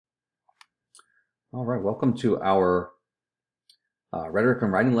All right, welcome to our rhetoric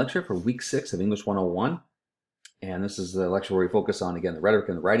and writing lecture for week 6 of English 101. And this is the lecture where we focus on, again, the rhetoric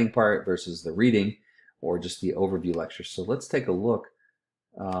and the writing part versus the reading or just the overview lecture. So let's take a look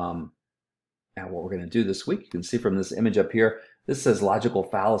at what we're going to do this week. You can see from this image up here, this says logical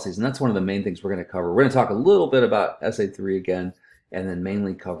fallacies, and that's one of the main things we're going to cover. We're going to talk a little bit about Essay 3 again, and then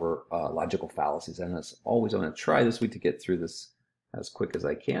mainly cover logical fallacies. And as always, I'm going to try this week to get through this as quick as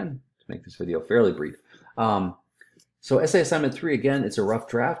I can to make this video fairly brief. So essay assignment 3, again, it's a rough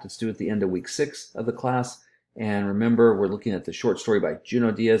draft. It's due at the end of week 6 of the class. And remember, we're looking at the short story by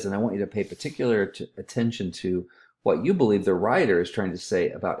Junot Diaz, and I want you to pay particular attention to what you believe the writer is trying to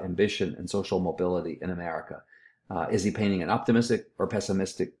say about ambition and social mobility in America. Is he painting an optimistic or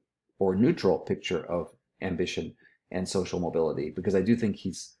pessimistic or neutral picture of ambition and social mobility? Because I do think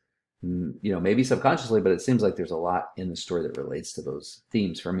he's, maybe subconsciously, but it seems like there's a lot in the story that relates to those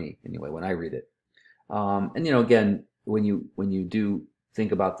themes for me, anyway, when I read it. And again, when you do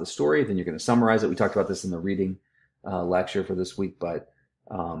think about the story, then you're going to summarize it. We talked about this in the reading lecture for this week, but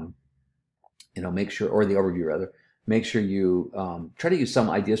make sure, or the overview rather, make sure you try to use some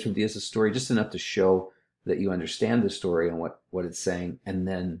ideas from Diaz's story, just enough to show that you understand the story and what it's saying, and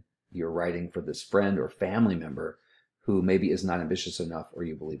then you're writing for this friend or family member who maybe is not ambitious enough or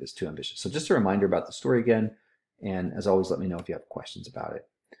you believe is too ambitious. So just a reminder about the story again, and as always, let me know if you have questions about it.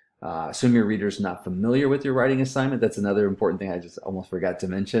 Assume your reader's not familiar with your writing assignment. That's another important thing I just almost forgot to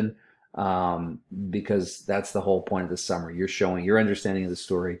mention, because that's the whole point of the summary. You're showing your understanding of the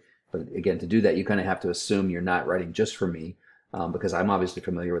story, but again, to do that, you kind of have to assume you're not writing just for me, because I'm obviously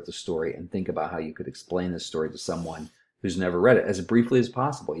familiar with the story, and think about how you could explain this story to someone who's never read it as briefly as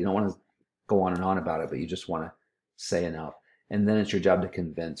possible. You don't want to go on and on about it, but you just want to say enough. And then it's your job to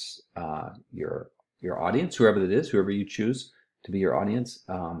convince your audience, whoever it is, whoever you choose to be your audience,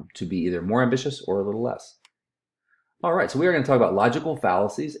 to be either more ambitious or a little less. All right, so we are going to talk about logical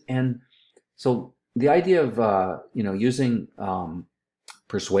fallacies. And so the idea of using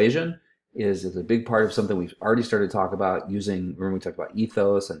persuasion is a big part of something we've already started to talk about. Remember we talked about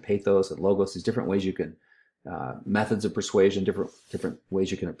ethos and pathos and logos, these different ways you can, methods of persuasion, different ways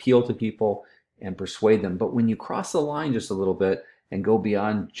you can appeal to people and persuade them. But when you cross the line just a little bit and go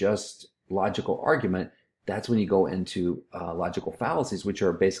beyond just logical argument, that's when you go into logical fallacies, which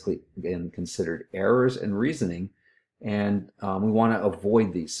are basically, again, considered errors in reasoning. And we want to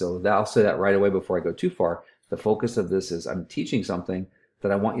avoid these. So I'll say that right away before I go too far. The focus of this is I'm teaching something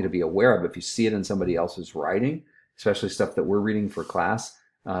that I want you to be aware of. If you see it in somebody else's writing, especially stuff that we're reading for class,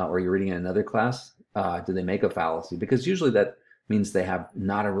 or you're reading in another class, do they make a fallacy? Because usually that means they have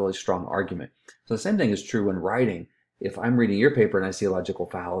not a really strong argument. So the same thing is true when writing. If I'm reading your paper and I see a logical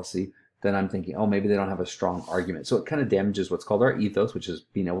fallacy, then I'm thinking, oh, maybe they don't have a strong argument. So it kind of damages what's called our ethos, which is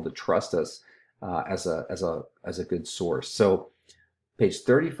being able to trust us as a good source. So page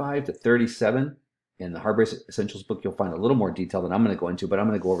 35 to 37 in the Hard-Brace Essentials book, you'll find a little more detail than I'm going to go into, but I'm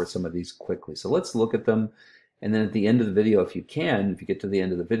going to go over some of these quickly. So let's look at them. And then at the end of the video, if you get to the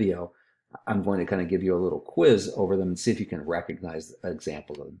end of the video, I'm going to kind of give you a little quiz over them and see if you can recognize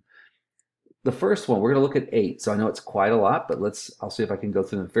examples of them. The first one, we're going to look at 8. So I know it's quite a lot, but I'll see if I can go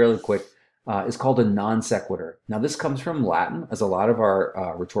through them fairly quick. It's called a non sequitur. Now this comes from Latin, as a lot of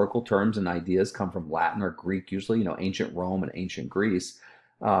our rhetorical terms and ideas come from Latin or Greek, usually, ancient Rome and ancient Greece.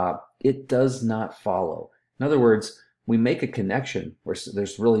 It does not follow. In other words, we make a connection where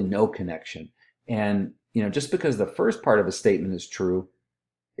there's really no connection. And, just because the first part of a statement is true,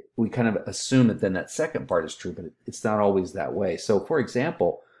 we kind of assume that then that second part is true, but it's not always that way. So for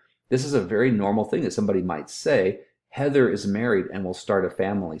example, this is a very normal thing that somebody might say, Heather is married and will start a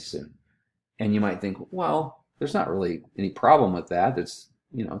family soon. And you might think, well, there's not really any problem with that. It's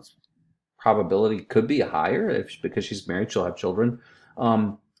probability could be higher because she's married, she'll have children.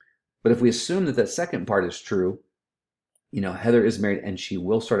 But if we assume that second part is true, Heather is married and she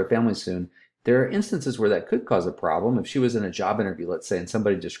will start a family soon, there are instances where that could cause a problem. If she was in a job interview, let's say, and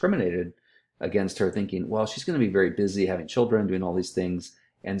somebody discriminated against her thinking, well, she's going to be very busy having children, doing all these things,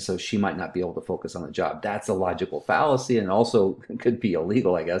 and so she might not be able to focus on the job. That's a logical fallacy, and also could be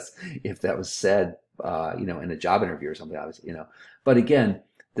illegal, I guess, if that was said, in a job interview or something, obviously, But again,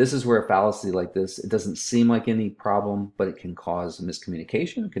 this is where a fallacy like this, it doesn't seem like any problem, but it can cause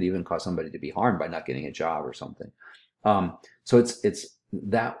miscommunication. It could even cause somebody to be harmed by not getting a job or something. So it's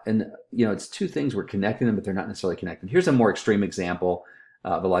that, and it's two things. We're connecting them, but they're not necessarily connected. Here's a more extreme example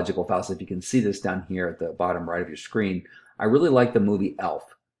of a logical fallacy. If you can see this down here at the bottom right of your screen, I really like the movie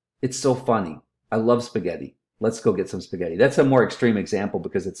Elf. It's so funny. I love spaghetti. Let's go get some spaghetti. That's a more extreme example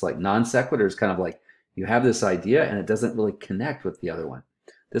because it's like non sequitur. It's kind of like you have this idea and it doesn't really connect with the other one.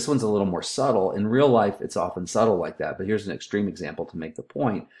 This one's a little more subtle. In real life, it's often subtle like that, but here's an extreme example to make the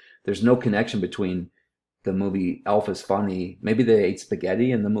point. There's no connection between the movie Elf is funny. Maybe they ate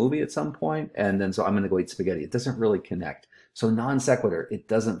spaghetti in the movie at some point, and then so I'm going to go eat spaghetti. It doesn't really connect. So non sequitur, it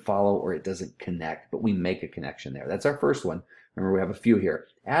doesn't follow or it doesn't connect, but we make a connection there. That's our first one. Remember, we have a few here.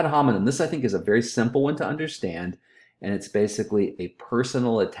 Ad hominem. This, I think, is a very simple one to understand, and it's basically a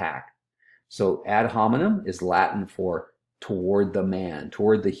personal attack. So ad hominem is Latin for toward the man,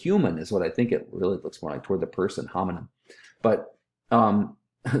 toward the human is what I think it really looks more like, toward the person, hominem. But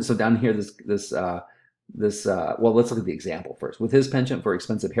so down here, well, let's look at the example first. With his penchant for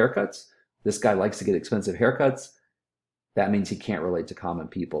expensive haircuts, this guy likes to get expensive haircuts. That means he can't relate to common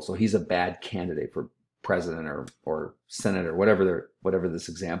people. So he's a bad candidate for president or senate or whatever this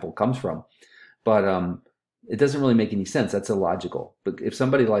example comes from. But it doesn't really make any sense. That's illogical. But if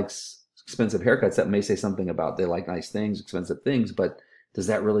somebody likes expensive haircuts, that may say something about they like nice things, expensive things, but does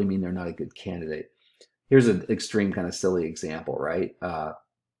that really mean they're not a good candidate? Here's an extreme kind of silly example, right?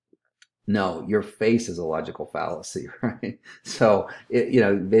 No, your face is a logical fallacy, right? So,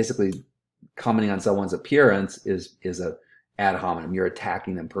 basically commenting on someone's appearance is a ad hominem. You're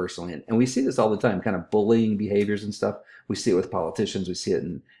attacking them personally. And we see this all the time, kind of bullying behaviors and stuff. We see it with politicians. We see it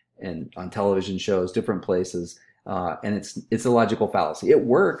in on television shows, different places. And it's a logical fallacy. It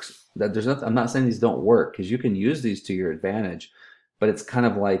works. I'm not saying these don't work, because you can use these to your advantage, but it's kind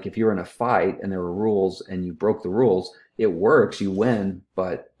of like if you were in a fight and there were rules and you broke the rules, it works, you win,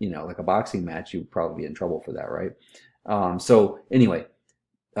 but like a boxing match, you'd probably be in trouble for that, right? So anyway,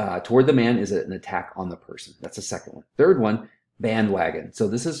 toward the man is an attack on the person. That's the second one. Third one, bandwagon. So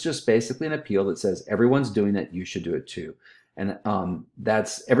this is just basically an appeal that says everyone's doing it, you should do it too. And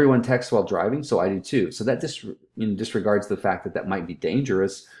that's everyone texts while driving, so I do too. So that disregards the fact that might be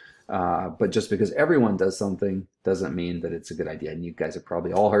dangerous, but just because everyone does something doesn't mean that it's a good idea. And you guys have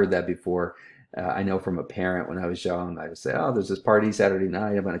probably all heard that before. I know from a parent when I was young, I would say, oh, there's this party Saturday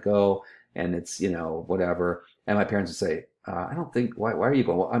night, I'm going to go, and it's, whatever. And my parents would say, I don't think, why are you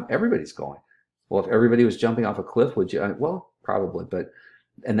going? Well, everybody's going. Well, if everybody was jumping off a cliff, would you? Well, probably,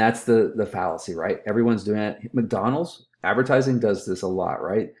 and that's the fallacy, right? Everyone's doing it. McDonald's advertising does this a lot,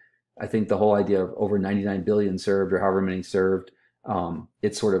 right? I think the whole idea of over 99 billion served or however many served,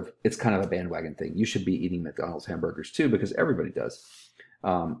 it's kind of a bandwagon thing. You should be eating McDonald's hamburgers too, because everybody does.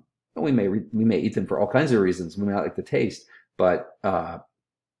 We may eat them for all kinds of reasons. We may not like the taste, but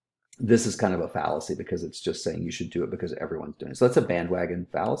this is kind of a fallacy because it's just saying you should do it because everyone's doing it. So that's a bandwagon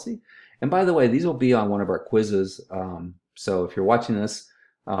fallacy. And by the way, these will be on one of our quizzes. So if you're watching this,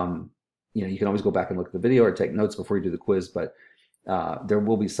 you can always go back and look at the video or take notes before you do the quiz, but there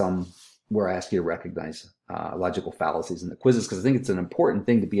will be some where I ask you to recognize logical fallacies in the quizzes, because I think it's an important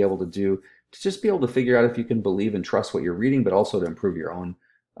thing to be able to do, to just be able to figure out if you can believe and trust what you're reading, but also to improve your own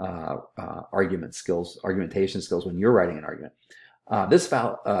argumentation skills when you're writing an argument. This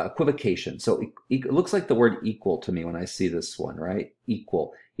equivocation. So it looks like the word equal to me when I see this one, right?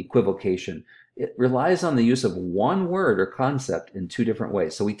 Equal, equivocation. It relies on the use of one word or concept in two different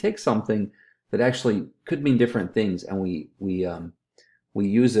ways. So we take something that actually could mean different things, and we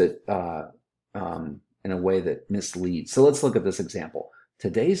use it in a way that misleads. So let's look at this example.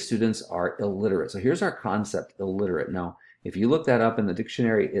 Today's students are illiterate. So here's our concept, illiterate. Now, if you look that up in the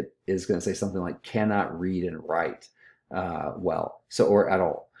dictionary, it is going to say something like cannot read and write well, or at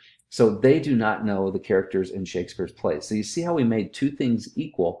all. So they do not know the characters in Shakespeare's plays. So you see how we made two things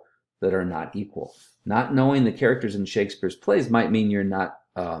equal that are not equal. Not knowing the characters in Shakespeare's plays might mean you're not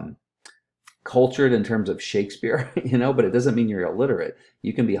cultured in terms of Shakespeare, but it doesn't mean you're illiterate.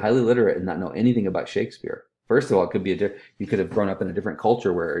 You can be highly literate and not know anything about Shakespeare. First of all, it could be you could have grown up in a different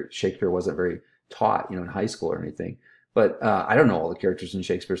culture where Shakespeare wasn't very taught, in high school or anything. But I don't know all the characters in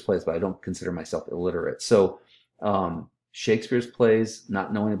Shakespeare's plays, but I don't consider myself illiterate. So Shakespeare's plays,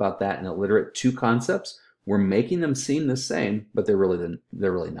 not knowing about that, and illiterate, two concepts, we're making them seem the same, but they're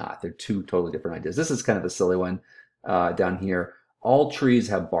really not. They're two totally different ideas. This is kind of a silly one down here. All trees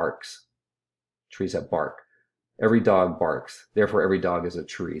have barks. Trees have bark. Every dog barks. Therefore, every dog is a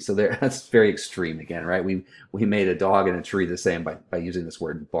tree. So that's very extreme again, right? We made a dog and a tree the same by using this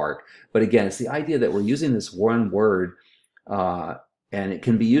word bark. But again, it's the idea that we're using this one word, and it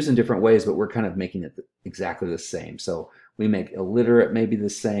can be used in different ways, but we're kind of making it exactly the same. So we make illiterate maybe the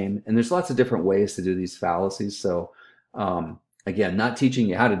same, and there's lots of different ways to do these fallacies. So again, not teaching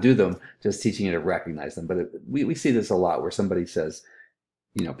you how to do them, just teaching you to recognize them. But we see this a lot where somebody says,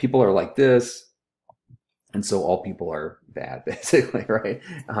 people are like this, and so all people are bad, basically, right?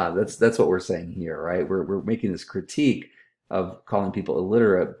 That's what we're saying here, right? We're making this critique of calling people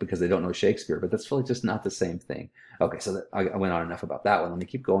illiterate because they don't know Shakespeare, but that's really just not the same thing. Okay, so I went on enough about that one. Let me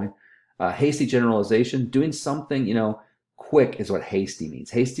keep going. Hasty generalization, doing something, quick is what hasty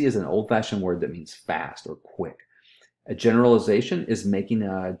means. Hasty is an old-fashioned word that means fast or quick. A generalization is making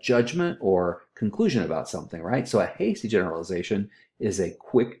a judgment or conclusion about something, right? So a hasty generalization is a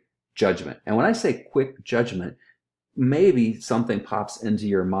quick judgment. And when I say quick judgment, maybe something pops into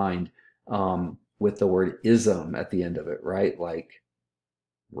your mind with the word ism at the end of it, right? Like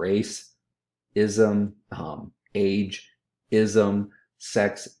race, ism, age, ism,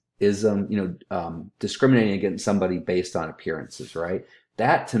 sex, ism, discriminating against somebody based on appearances, right?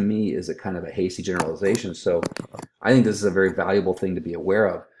 That to me is a kind of a hasty generalization. So I think this is a very valuable thing to be aware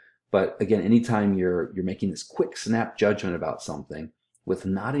of. But again, anytime you're making this quick snap judgment about something with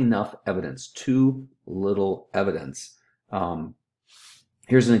not enough evidence, too little evidence.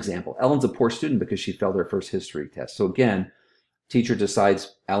 Here's an example. Ellen's a poor student because she failed her first history test. So again, teacher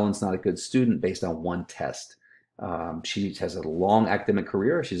decides Ellen's not a good student based on one test. She has a long academic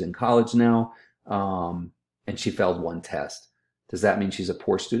career. She's in college now, and she failed one test. Does that mean she's a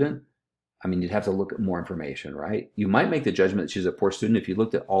poor student? I mean, you'd have to look at more information, right? You might make the judgment that she's a poor student if you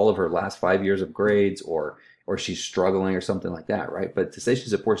looked at all of her last 5 years of grades, or she's struggling or something like that, right? But to say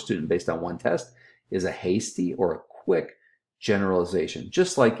she's a poor student based on one test is a hasty or a quick generalization.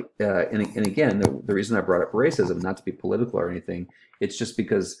 Just like, and again, the reason I brought up racism, not to be political or anything, it's just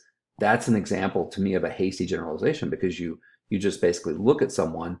because that's an example to me of a hasty generalization, because you just basically look at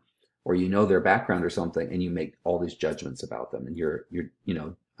someone, or their background or something, and you make all these judgments about them. And you're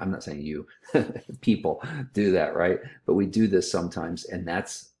I'm not saying you, people do that, right? But we do this sometimes, and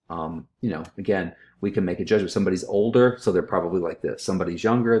that's, again, we can make a judgment. Somebody's older, so they're probably like this. Somebody's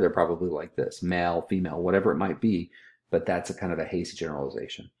younger, they're probably like this. Male, female, whatever it might be, but that's a kind of a hasty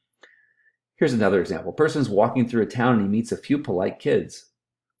generalization. Here's another example. A person's walking through a town and he meets a few polite kids.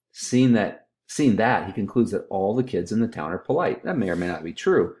 Seeing that, he concludes that all the kids in the town are polite. That may or may not be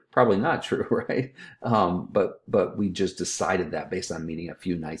true. Probably not true, right? But we just decided that based on meeting a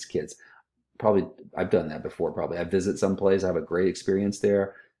few nice kids. Probably, I've done that before. Probably, I visit someplace, I have a great experience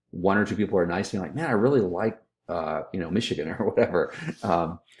there. One or two people are nice to me, like, man, I really like, Michigan or whatever.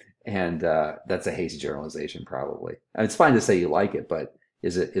 And that's a hasty generalization, probably. And it's fine to say you like it, but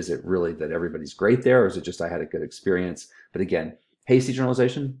is it really that everybody's great there, or is it just I had a good experience? But again, hasty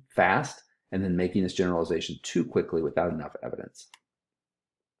generalization, fast, and then making this generalization too quickly without enough evidence.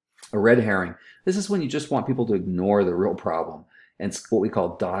 A red herring. This is when you just want people to ignore the real problem, and it's what we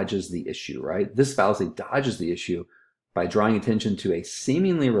call dodges the issue, right? This fallacy dodges the issue by drawing attention to a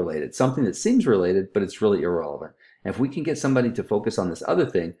seemingly related, something that seems related, but it's really irrelevant. And if we can get somebody to focus on this other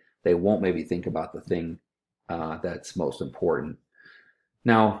thing, they won't maybe think about the thing that's most important.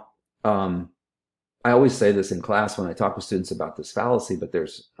 Now, I always say this in class when I talk with students about this fallacy, but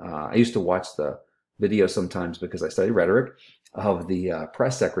I used to watch the video sometimes because I study rhetoric of the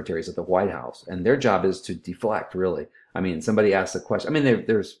press secretaries at the White House, and their job is to deflect, really. I mean, somebody asks a question.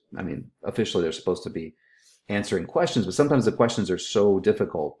 I mean, officially they're supposed to be answering questions, but sometimes the questions are so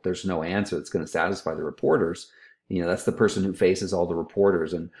difficult, there's no answer that's going to satisfy the reporters. That's the person who faces all the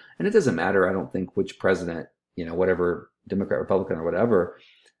reporters, and it doesn't matter, I don't think, which president, whatever, Democrat, Republican, or whatever,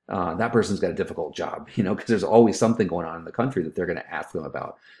 that person's got a difficult job, because there's always something going on in the country that they're going to ask them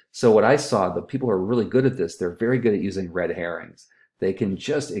about. So what I saw, the people who are really good at this, they're very good at using red herrings. They can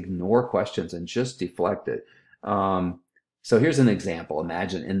just ignore questions and just deflect it. So here's an example.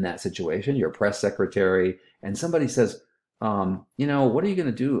 Imagine in that situation, you're a press secretary, and somebody says, what are you going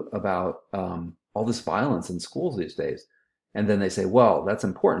to do about all this violence in schools these days? And then they say, well, that's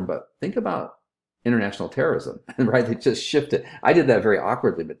important, but think about international terrorism, right? They just shift it. I did that very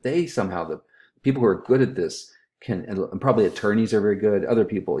awkwardly, but they somehow, the people who are good at this can, and probably attorneys are very good. Other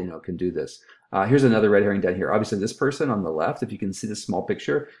people, can do this. Here's another red herring down here. Obviously, this person on the left, if you can see this small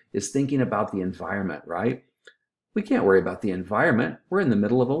picture, is thinking about the environment, right? We can't worry about the environment. We're in the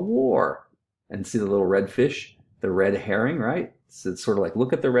middle of a war. And see the little red fish, the red herring, right? So it's sort of like,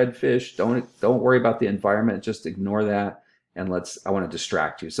 look at the red fish. Don't worry about the environment. Just ignore that. And I want to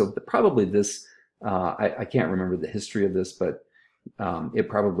distract you. So probably this, I can't remember the history of this, but it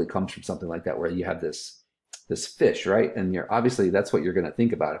probably comes from something like that, where you have this fish, right? And obviously that's what you're going to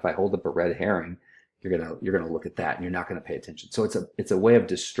think about. If I hold up a red herring, you're going to look at that, and you're not going to pay attention. So it's a way of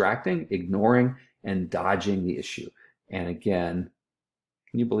distracting, ignoring, and dodging the issue. And again,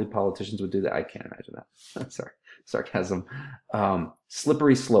 can you believe politicians would do that? I can't imagine that. Sorry, sarcasm.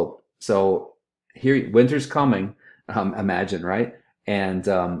 Slippery slope. So here, winter's coming. Imagine, right? And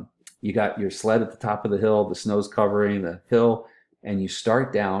you got your sled at the top of the hill, the snow's covering the hill, and you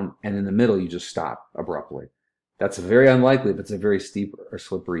start down, and in the middle you just stop abruptly. That's very unlikely, but it's a very steep or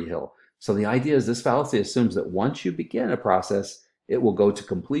slippery hill. So the idea is this fallacy assumes that once you begin a process, it will go to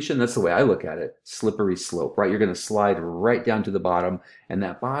completion. That's the way I look at it. Slippery slope, right? You're going to slide right down to the bottom. And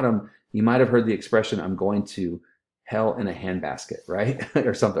that bottom, you might have heard the expression, I'm going to hell in a handbasket, right?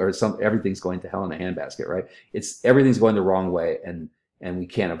 Everything's going to hell in a handbasket, right? Everything's going the wrong way and we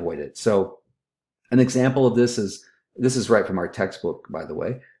can't avoid it. So an example of this is right from our textbook, by the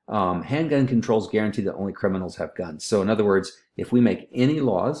way. Handgun controls guarantee that only criminals have guns. So in other words, if we make any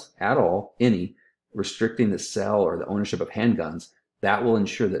laws at all, restricting the sale or the ownership of handguns, that will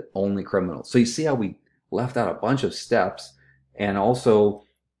ensure that only criminals. So you see how we left out a bunch of steps, and also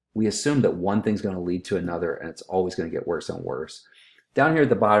we assume that one thing's going to lead to another, and it's always going to get worse and worse. Down here at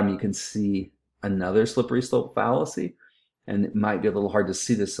the bottom, you can see another slippery slope fallacy, and it might be a little hard to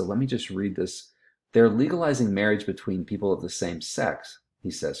see this, so let me just read this. They're legalizing marriage between people of the same sex, he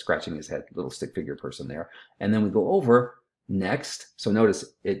says, scratching his head, little stick figure person there. And then we go over next. So notice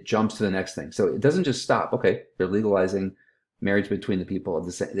it jumps to the next thing. So it doesn't just stop. Okay, they're legalizing marriage between the people of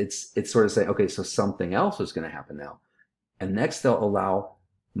the same. It's sort of saying, okay, so something else is going to happen now. And next they'll allow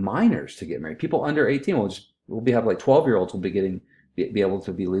minors to get married. People under 18 will have like 12-year-olds will be able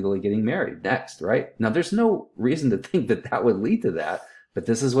to be legally getting married next, right? Now there's no reason to think that that would lead to that, but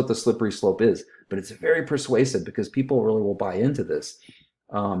this is what the slippery slope is. But it's very persuasive because people really will buy into this.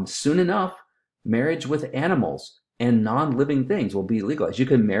 Soon enough, marriage with animals and non-living things will be legalized. You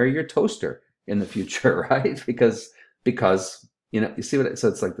can marry your toaster in the future, right? Because you see so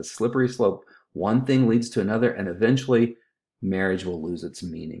it's like the slippery slope. One thing leads to another, and eventually marriage will lose its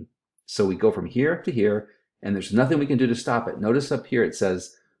meaning. So we go from here to here, and there's nothing we can do to stop it. Notice up here it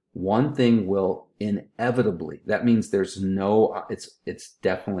says one thing will inevitably. That means there's no. It's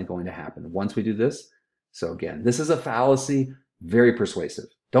definitely going to happen once we do this. So again, this is a fallacy. Very persuasive.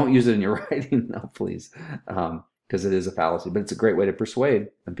 Don't use it in your writing, no, please, because it is a fallacy. But it's a great way to persuade,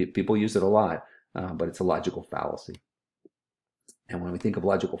 and people use it a lot. But it's a logical fallacy. And when we think of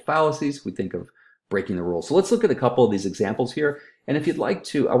logical fallacies, we think of breaking the rules. So let's look at a couple of these examples here. And if you'd like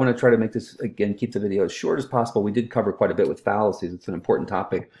to, I want to try to make this, again, keep the video as short as possible. We did cover quite a bit with fallacies. It's an important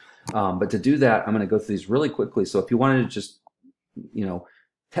topic. But to do that, I'm going to go through these really quickly. So if you wanted to just,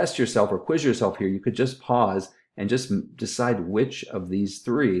 test yourself or quiz yourself here, you could just pause and just decide which of these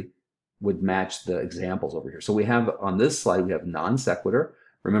three would match the examples over here. So we have on this slide, we have non sequitur.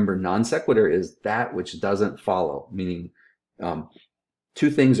 Remember, non sequitur is that which doesn't follow, meaning two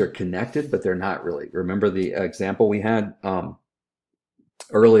things are connected, but they're not really. Remember the example we had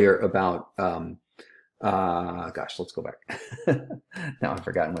earlier about, gosh, let's go back. Now I've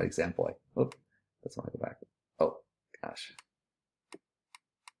forgotten what example let's want to go back. Oh, gosh.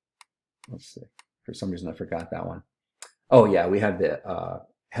 Let's see. For some reason, I forgot that one. Oh, yeah, we had the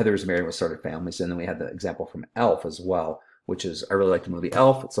Heather's married with started families, and then we had the example from Elf as well, which is, I really like the movie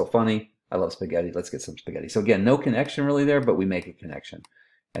Elf. It's so funny. I love spaghetti. Let's get some spaghetti. So again, no connection really there, but we make a connection.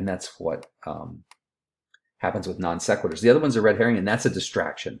 And that's what happens with non sequiturs. The other one's a red herring, and that's a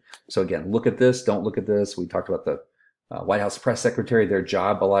distraction. So again, look at this. Don't look at this. We talked about the White House press secretary. Their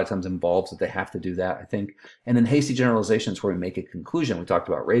job a lot of times involves that they have to do that, I think. And then hasty generalizations where we make a conclusion. We talked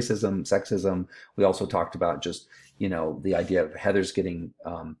about racism, sexism. We also talked about just, the idea of Heather's getting,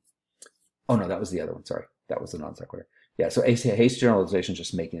 oh no, that was the other one. Sorry. That was the non sequitur. Yeah, so hasty generalization is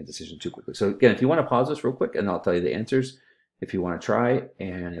just making a decision too quickly. So again, if you want to pause this real quick, and I'll tell you the answers if you want to try,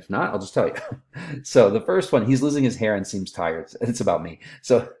 and if not, I'll just tell you. So the first one, he's losing his hair and seems tired. It's about me.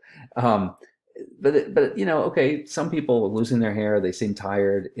 So, but okay, some people are losing their hair, they seem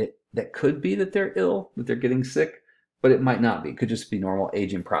tired. That could be that they're ill, that they're getting sick, but it might not be. It could just be normal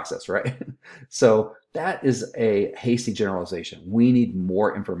aging process, right? So that is a hasty generalization. We need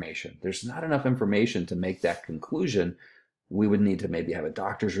more information. There's not enough information to make that conclusion. We would need to maybe have a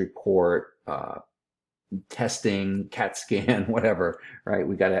doctor's report, testing, CAT scan, whatever, right?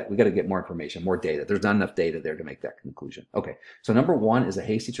 We gotta get more information, more data. There's not enough data there to make that conclusion. Okay, so number one is a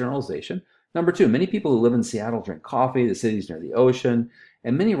hasty generalization. Number two, many people who live in Seattle drink coffee. The city's near the ocean,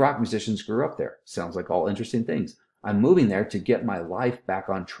 and many rock musicians grew up there. Sounds like all interesting things. I'm moving there to get my life back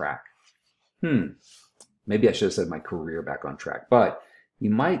on track. Maybe I should have said my career back on track, but you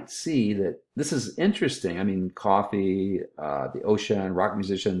might see that this is interesting. I mean, coffee, the ocean, rock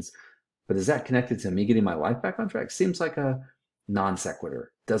musicians, but is that connected to me getting my life back on track? Seems like a non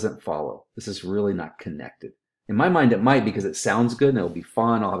sequitur. Doesn't follow. This is really not connected. In my mind, it might because it sounds good and it'll be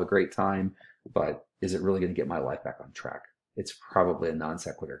fun. I'll have a great time, but is it really going to get my life back on track? It's probably a non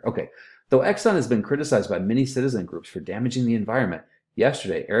sequitur. Okay. Though Exxon has been criticized by many citizen groups for damaging the environment,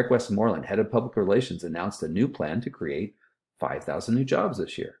 yesterday, Eric Westmoreland, head of public relations, announced a new plan to create 5,000 new jobs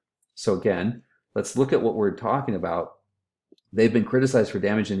this year. So again, let's look at what we're talking about. They've been criticized for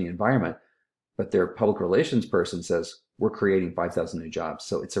damaging the environment, but their public relations person says, we're creating 5,000 new jobs.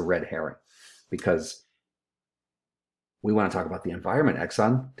 So it's a red herring because we want to talk about the environment.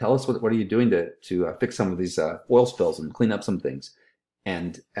 Exxon, tell us what are you doing to fix some of these oil spills and clean up some things.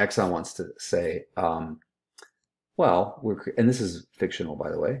 And Exxon wants to say, well, and this is fictional, by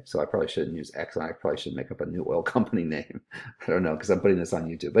the way, so I probably shouldn't use Exxon. I probably should make up a new oil company name. I don't know, because I'm putting this on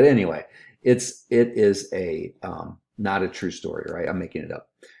YouTube. But anyway, it is a not a true story, right? I'm making it up.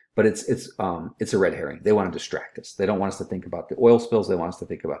 But it's a red herring. They want to distract us. They don't want us to think about the oil spills. They want us to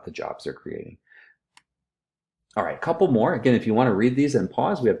think about the jobs they're creating. All right, a couple more. Again, if you want to read these and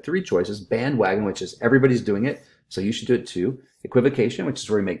pause, we have 3 choices. Bandwagon, which is everybody's doing it, so you should do it too. Equivocation, which is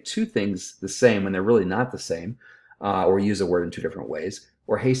where we make 2 things the same when they're really not the same, or use a word in 2 different ways.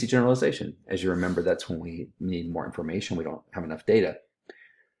 Or hasty generalization. As you remember, that's when we need more information. We don't have enough data.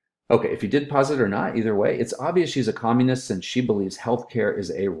 Okay, if you did pause it or not, either way, it's obvious she's a communist since she believes healthcare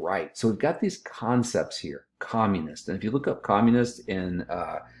is a right. So we've got these concepts here, communist. And if you look up communist in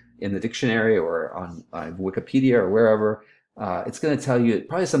the dictionary or on Wikipedia or wherever, it's going to tell you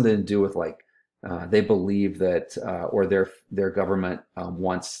probably something to do with like they believe that or their government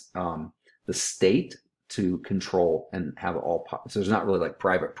wants the state to control and have all. So there's not really like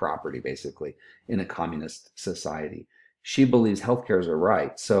private property basically in a communist society. She believes healthcare is a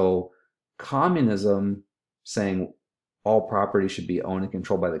right. So communism saying all property should be owned and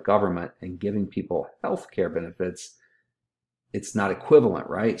controlled by the government and giving people healthcare benefits, it's not equivalent,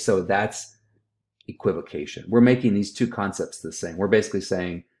 right? So that's equivocation. We're making these 2 concepts the same. We're basically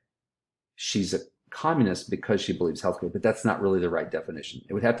saying she's a communist because she believes healthcare, but that's not really the right definition.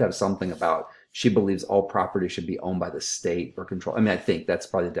 It would have to have something about she believes all property should be owned by the state or controlled. I mean, I think that's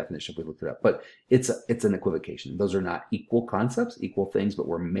probably the definition if we looked it up, but it's an equivocation. Those are not equal concepts, equal things, but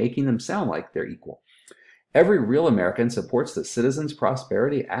we're making them sound like they're equal. Every real American supports the Citizens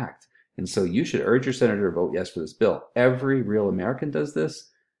Prosperity Act. And so you should urge your senator to vote yes for this bill. Every real American does this.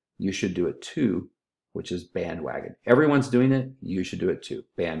 You should do it too, which is bandwagon. Everyone's doing it. You should do it too.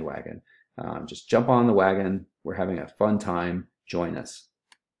 Bandwagon. Just jump on the wagon. We're having a fun time. Join us.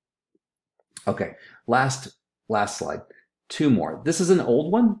 Okay, last slide. 2 more. This is an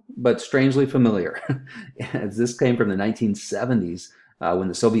old one, but strangely familiar. This came from the 1970s when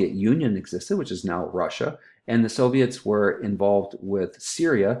the Soviet Union existed, which is now Russia, and the Soviets were involved with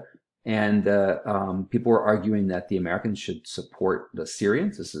Syria, and people were arguing that the Americans should support the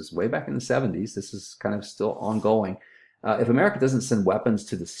Syrians. This is way back in the 70s. This is kind of still ongoing. If America doesn't send weapons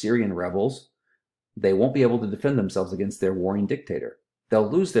to the Syrian rebels, they won't be able to defend themselves against their warring dictator. They'll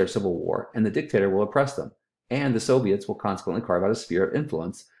lose their civil war, and the dictator will oppress them. And the Soviets will consequently carve out a sphere of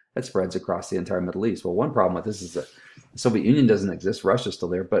influence that spreads across the entire Middle East. Well, one problem with this is that the Soviet Union doesn't exist. Russia's still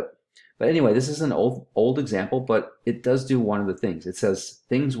there. But anyway, this is an old example, but it does do one of the things. It says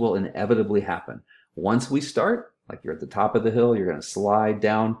things will inevitably happen. Once we start, like you're at the top of the hill, you're going to slide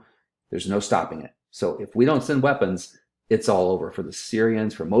down. There's no stopping it. So if we don't send weapons, it's all over. For the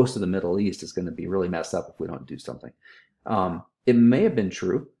Syrians, for most of the Middle East, it's going to be really messed up if we don't do something. It may have been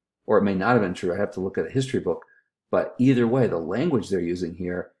true, or it may not have been true. I have to look at a history book. But either way, the language they're using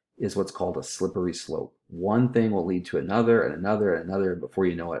here is what's called a slippery slope. One thing will lead to another and another and another. And before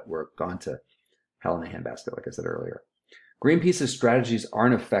you know it, we're gone to hell in a handbasket, like I said earlier. Greenpeace's strategies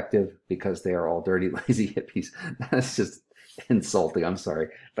aren't effective because they are all dirty, lazy hippies. That's just insulting. I'm sorry.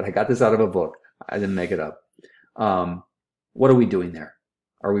 But I got this out of a book. I didn't make it up. What are we doing there?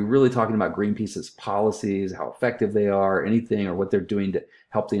 Are we really talking about Greenpeace's policies, how effective they are, anything, or what they're doing to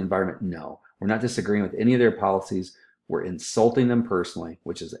help the environment? No. We're not disagreeing with any of their policies. We're insulting them personally,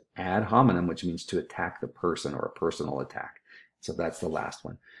 which is ad hominem, which means to attack the person or a personal attack. So that's the last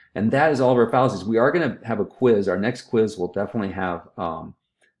one. And that is all of our fallacies. We are going to have a quiz. Our next quiz will definitely have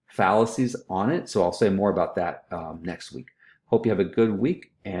fallacies on it. So I'll say more about that next week. Hope you have a good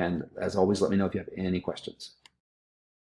week. And as always, let me know if you have any questions.